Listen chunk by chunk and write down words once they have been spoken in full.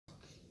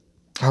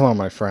Hello,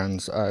 my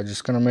friends.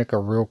 Just going to make a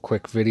real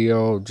quick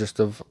video just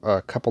of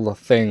a couple of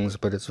things,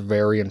 but it's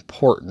very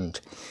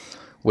important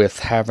with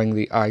having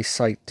the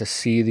eyesight to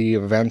see the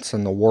events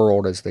in the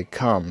world as they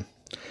come.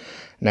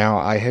 Now,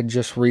 I had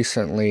just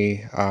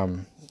recently,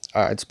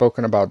 I'd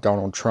spoken about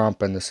Donald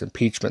Trump and this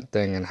impeachment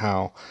thing and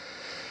how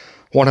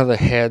one of the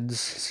heads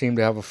seemed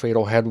to have a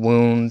fatal head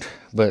wound,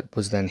 but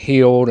was then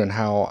healed, and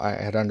how I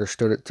had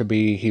understood it to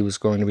be he was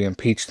going to be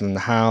impeached in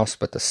the House,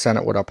 but the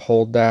Senate would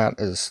uphold that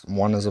as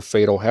one as a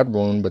fatal head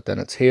wound, but then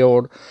it's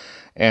healed,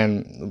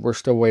 and we're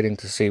still waiting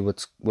to see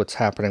what's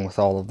happening with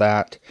all of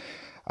that.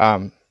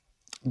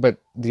 But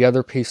the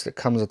other piece that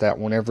comes with that,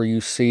 whenever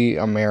you see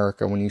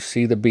America, when you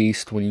see the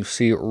beast, when you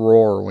see it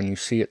roar, when you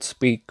see it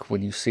speak,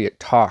 when you see it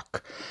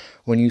talk,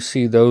 when you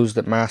see those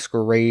that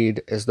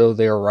masquerade as though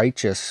they are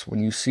righteous,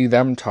 when you see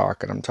them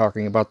talk, and I'm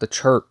talking about the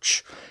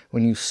church,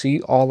 when you see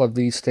all of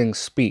these things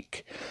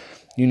speak,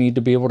 you need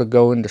to be able to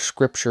go into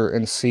Scripture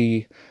and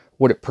see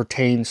what it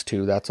pertains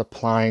to. That's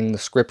applying the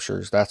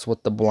Scriptures. That's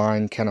what the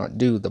blind cannot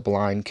do. The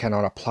blind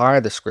cannot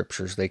apply the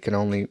Scriptures. They can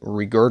only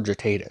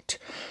regurgitate it.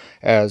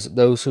 As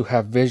those who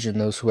have vision,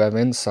 those who have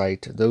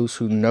insight, those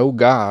who know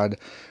God,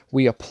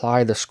 we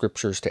apply the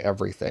Scriptures to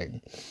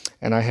everything.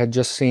 And I had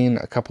just seen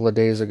a couple of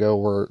days ago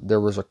where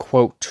there was a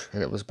quote,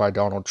 and it was by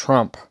Donald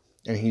Trump,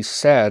 and he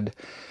said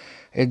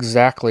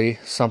exactly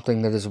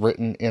something that is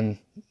written in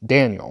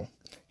Daniel.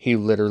 He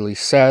literally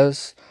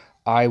says,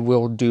 "I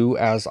will do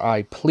as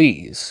I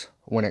please,"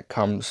 when it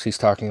comes, he's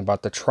talking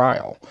about the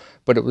trial.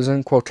 But it was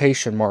in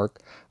quotation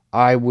mark,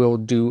 "I will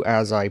do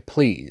as I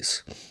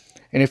please."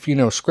 And if you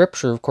know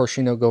Scripture, of course,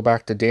 go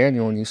back to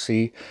Daniel and you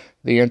see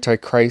the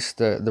Antichrist,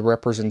 the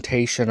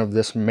representation of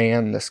this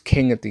man, this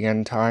king at the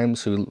end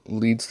times who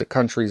leads the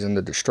countries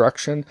into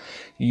destruction.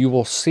 You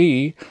will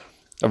see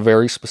a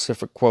very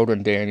specific quote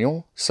in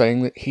Daniel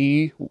saying that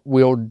he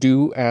will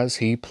do as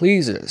he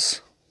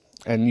pleases.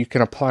 And you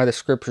can apply the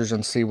Scriptures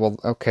and see, well,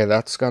 okay,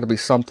 that's got to be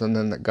something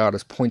then that God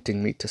is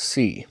pointing me to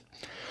see.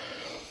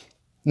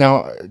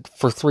 Now,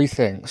 for three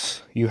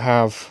things, you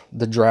have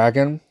the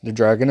dragon. The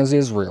dragon is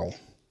Israel.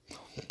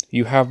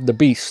 You have the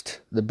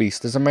beast. The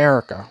beast is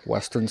America.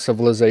 Western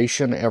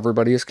civilization,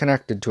 everybody is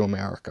connected to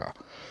America.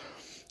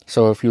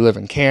 So if you live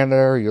in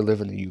Canada, or you live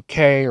in the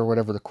UK, or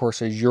whatever the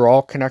course is, you're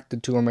all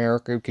connected to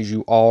America because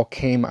you all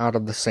came out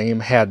of the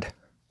same head.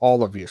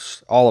 All of you,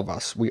 all of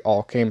us, we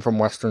all came from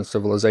Western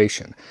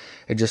civilization.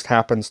 It just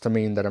happens to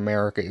mean that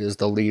America is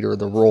the leader,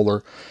 the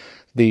ruler,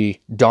 the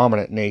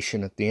dominant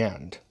nation at the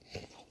end.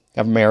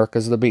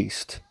 America's the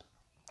beast.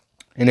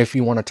 And if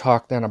you want to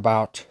talk then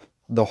about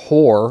the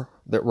whore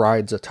that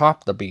rides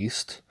atop the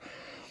beast,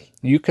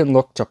 you can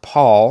look to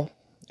Paul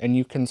and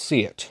you can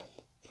see it.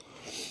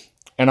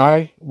 And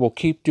I will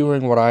keep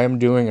doing what I am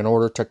doing in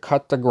order to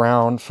cut the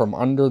ground from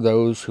under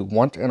those who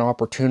want an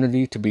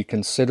opportunity to be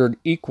considered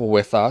equal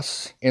with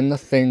us in the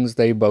things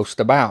they boast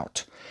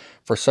about.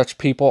 For such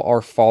people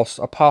are false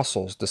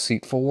apostles,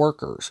 deceitful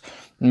workers,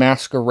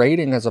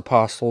 masquerading as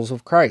apostles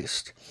of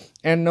Christ.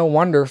 And no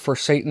wonder, for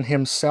Satan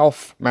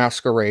himself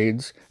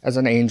masquerades as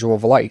an angel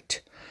of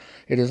light.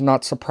 It is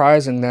not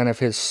surprising then if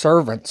his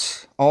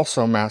servants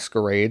also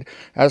masquerade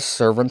as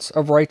servants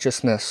of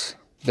righteousness.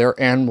 Their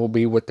end will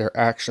be what their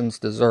actions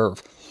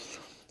deserve.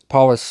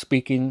 Paul is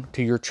speaking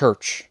to your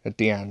church at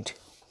the end.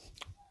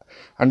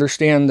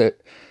 Understand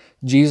that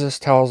Jesus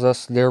tells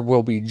us there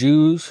will be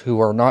Jews who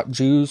are not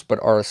Jews but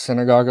are a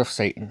synagogue of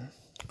Satan.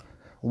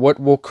 What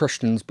will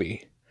Christians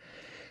be?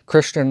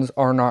 Christians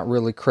are not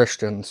really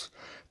Christians,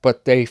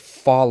 but they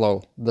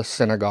follow the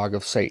synagogue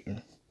of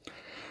Satan.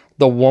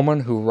 The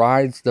woman who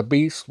rides the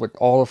beast with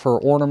all of her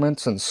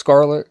ornaments and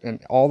scarlet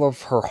and all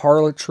of her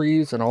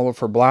harlotries and all of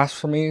her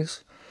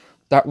blasphemies,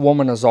 that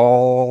woman is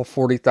all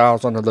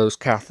 40,000 of those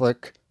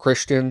Catholic,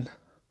 Christian,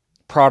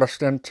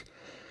 Protestant,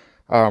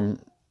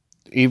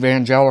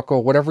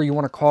 evangelical, whatever you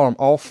want to call them,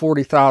 all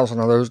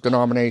 40,000 of those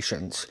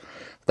denominations.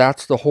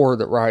 That's the whore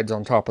that rides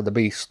on top of the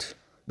beast.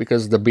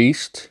 Because the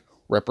beast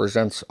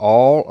represents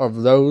all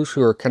of those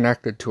who are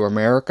connected to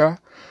America.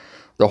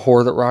 The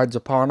whore that rides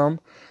upon them,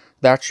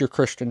 that's your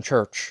Christian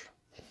church.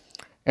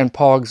 And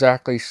Paul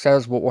exactly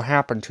says what will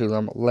happen to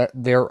them. Let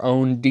their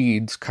own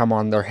deeds come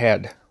on their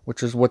head,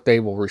 which is what they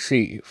will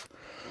receive.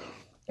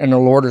 And the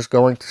Lord is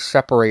going to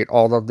separate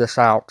all of this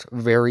out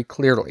very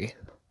clearly.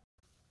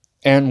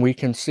 And we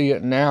can see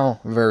it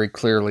now very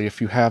clearly if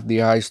you have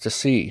the eyes to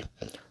see.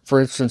 For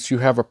instance, you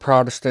have a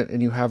Protestant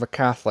and you have a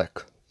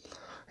Catholic.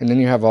 And then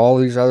you have all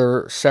these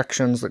other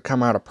sections that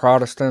come out of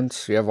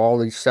Protestants. You have all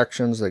these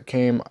sections that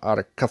came out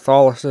of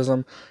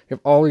Catholicism. You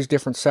have all these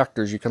different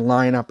sectors. You can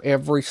line up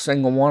every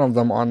single one of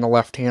them on the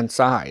left-hand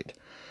side.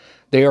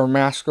 They are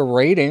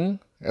masquerading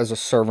as a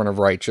servant of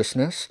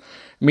righteousness.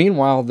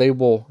 Meanwhile, they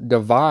will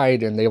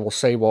divide and they will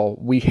say, well,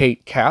 we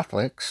hate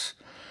Catholics,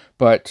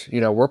 but,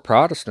 we're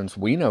Protestants.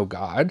 We know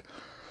God.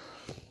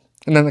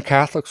 And then the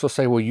Catholics will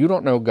say, well, you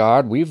don't know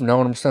God. We've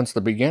known him since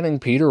the beginning.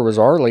 Peter was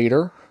our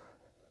leader.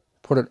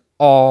 Put it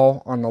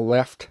all on the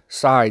left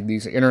side.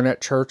 These internet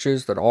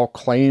churches that all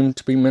claim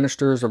to be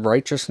ministers of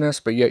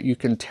righteousness, but yet you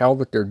can tell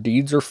that their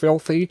deeds are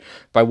filthy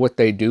by what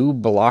they do,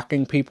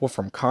 blocking people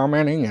from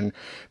commenting and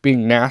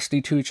being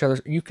nasty to each other.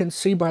 You can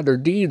see by their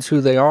deeds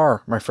who they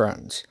are, my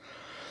friends.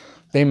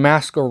 They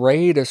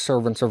masquerade as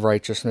servants of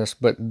righteousness,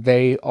 but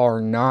they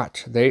are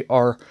not. They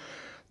are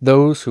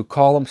those who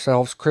call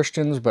themselves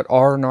Christians but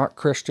are not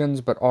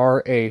Christians, but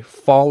are a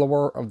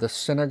follower of the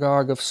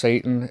synagogue of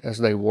Satan as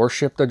they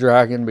worship the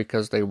dragon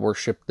because they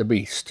worship the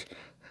beast.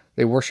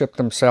 They worship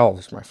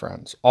themselves, my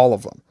friends, all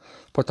of them.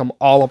 Put them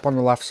all up on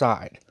the left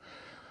side.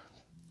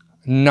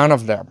 None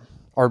of them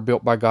are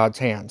built by God's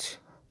hands.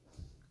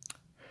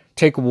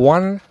 Take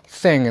one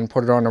thing and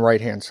put it on the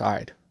right-hand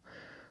side.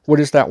 What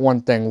is that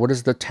one thing? What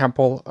is the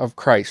temple of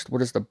Christ?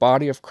 What is the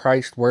body of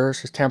Christ? Where is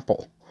his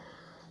temple?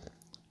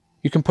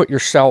 You can put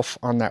yourself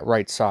on that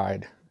right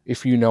side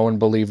if you know and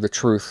believe the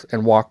truth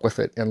and walk with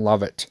it and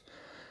love it.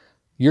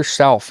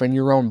 Yourself in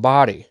your own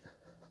body.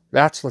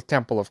 That's the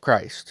temple of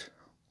Christ.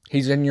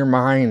 He's in your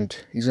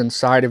mind. He's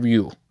inside of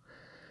you.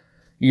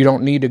 You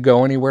don't need to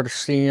go anywhere to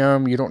see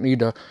him. You don't need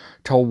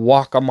to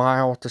walk a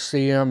mile to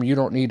see him. You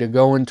don't need to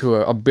go into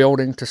a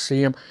building to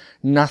see him.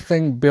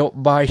 Nothing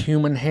built by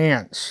human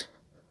hands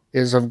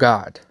is of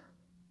God.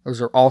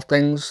 Those are all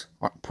things.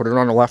 Put it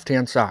on the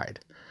left-hand side.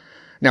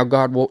 Now,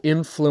 God will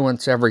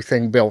influence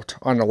everything built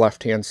on the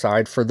left-hand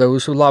side for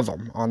those who love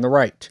him on the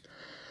right.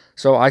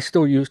 So I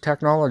still use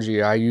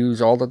technology. I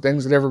use all the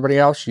things that everybody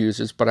else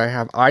uses, but I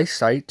have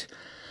eyesight,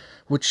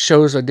 which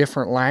shows a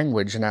different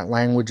language, and that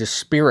language is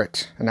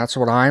spirit, and that's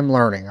what I'm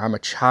learning. I'm a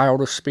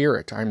child of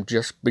spirit. I'm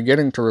just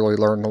beginning to really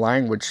learn the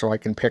language so I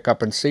can pick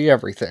up and see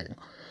everything.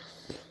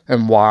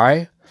 And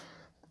why?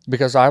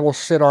 Because I will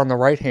sit on the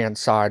right-hand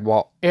side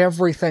while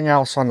everything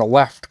else on the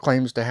left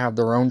claims to have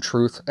their own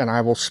truth, and I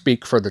will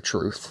speak for the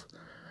truth,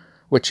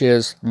 which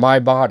is my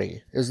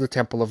body is the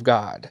temple of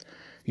God.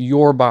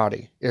 Your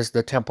body is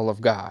the temple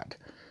of God.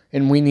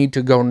 And we need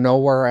to go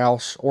nowhere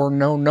else or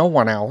know no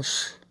one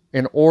else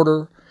in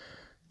order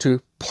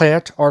to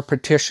plant our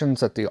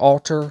petitions at the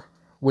altar,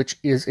 which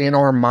is in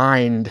our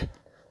mind.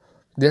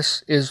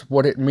 This is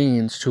what it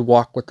means to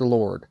walk with the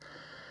Lord.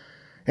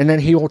 And then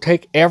he will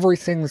take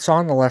everything that's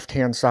on the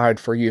left-hand side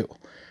for you.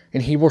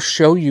 And he will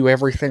show you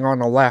everything on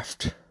the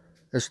left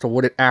as to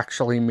what it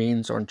actually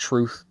means on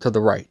truth to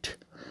the right.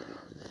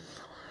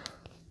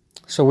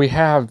 So we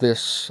have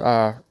this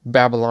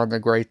Babylon the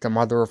Great, the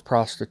mother of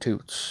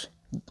prostitutes.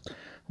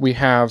 We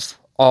have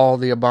all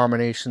the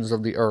abominations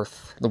of the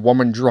earth. The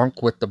woman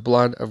drunk with the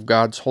blood of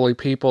God's holy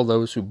people,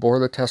 those who bore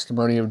the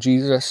testimony of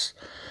Jesus.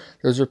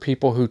 Those are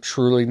people who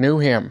truly knew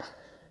him.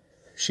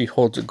 She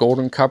holds a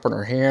golden cup in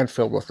her hand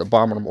filled with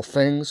abominable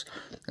things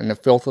and the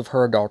filth of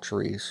her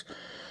adulteries.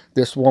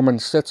 This woman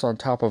sits on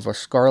top of a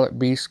scarlet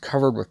beast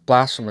covered with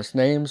blasphemous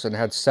names and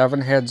had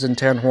 7 heads and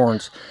 10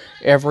 horns.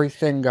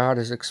 Everything God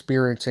is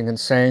experiencing and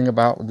saying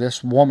about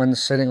this woman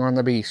sitting on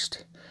the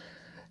beast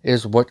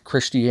is what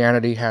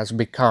Christianity has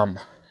become.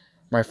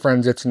 My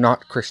friends, it's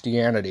not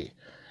Christianity.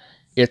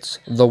 It's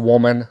the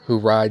woman who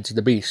rides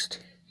the beast.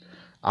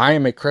 I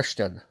am a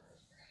Christian.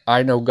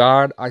 I know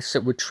God. I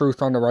sit with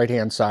truth on the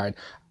right-hand side.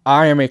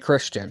 I am a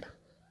Christian.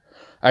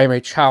 I am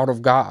a child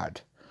of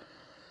God.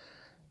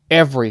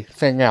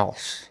 Everything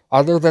else,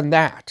 other than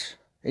that,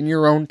 in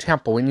your own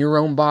temple, in your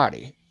own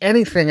body,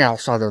 anything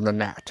else other than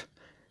that,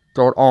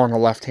 throw it all on the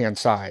left-hand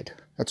side.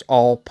 That's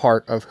all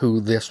part of who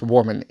this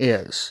woman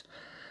is.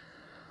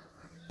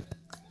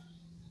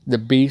 The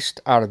beast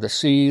out of the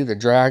sea, the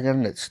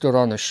dragon that stood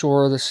on the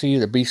shore of the sea,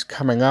 the beast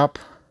coming up,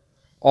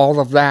 all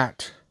of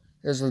that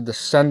is a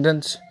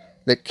descendant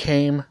that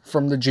came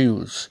from the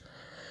Jews.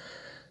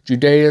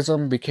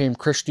 Judaism became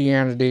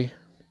Christianity,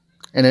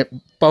 and it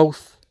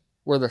both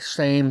were the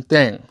same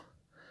thing.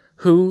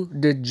 Who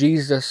did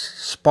Jesus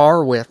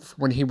spar with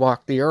when he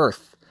walked the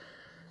earth?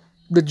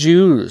 The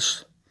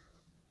Jews.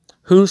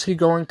 Who's he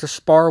going to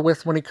spar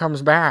with when he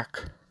comes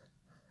back?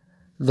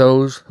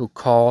 Those who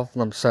call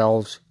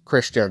themselves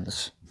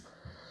Christians.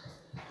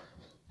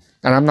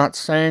 And I'm not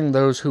saying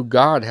those who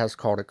God has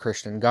called a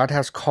Christian. God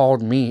has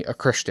called me a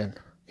Christian.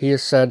 He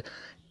has said,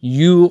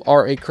 you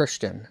are a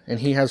Christian, and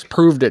he has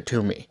proved it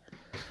to me.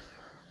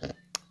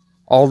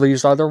 All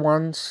these other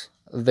ones,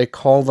 they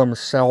call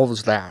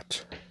themselves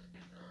that.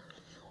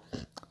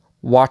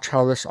 Watch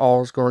how this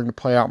all is going to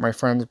play out, my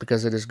friends,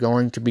 because it is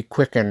going to be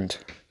quickened.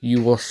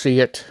 You will see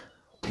it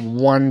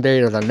one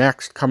day to the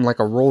next come like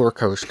a roller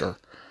coaster.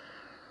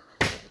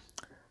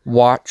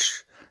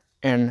 Watch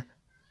and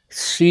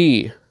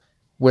see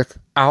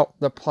without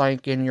the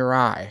plank in your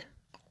eye.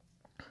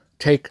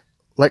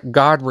 Let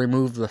God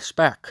remove the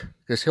speck,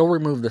 because he'll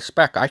remove the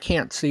speck. I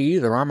can't see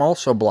either. I'm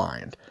also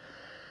blind.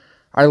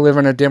 I live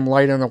in a dim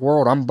light in the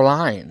world. I'm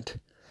blind.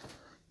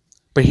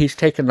 But he's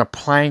taken the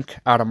plank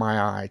out of my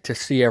eye to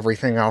see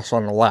everything else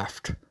on the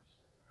left.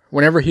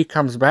 Whenever he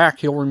comes back,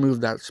 he'll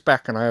remove that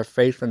speck, and I have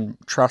faith and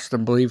trust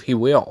and believe he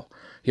will.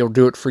 He'll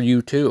do it for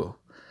you too.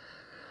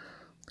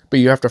 But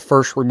you have to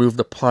first remove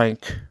the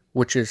plank,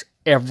 which is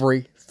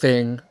everything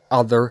anything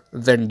other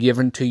than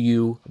given to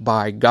you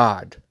by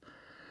God.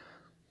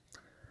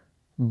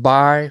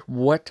 By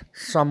what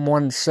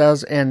someone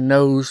says and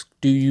knows,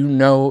 do you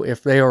know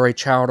if they are a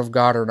child of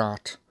God or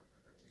not?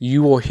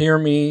 You will hear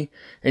me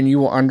and you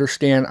will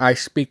understand I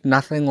speak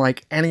nothing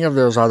like any of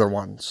those other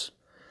ones.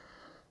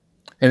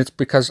 And it's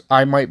because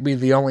I might be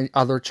the only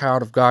other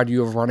child of God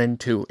you have run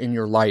into in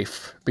your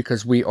life,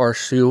 because we are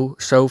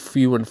so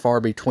few and far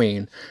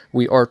between.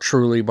 We are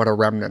truly but a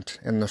remnant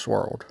in this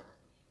world.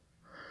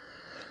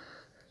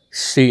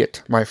 See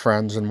it, my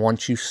friends, and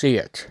once you see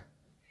it,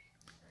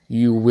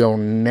 you will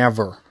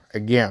never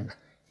again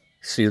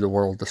see the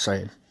world the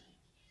same.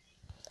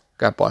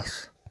 God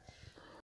bless.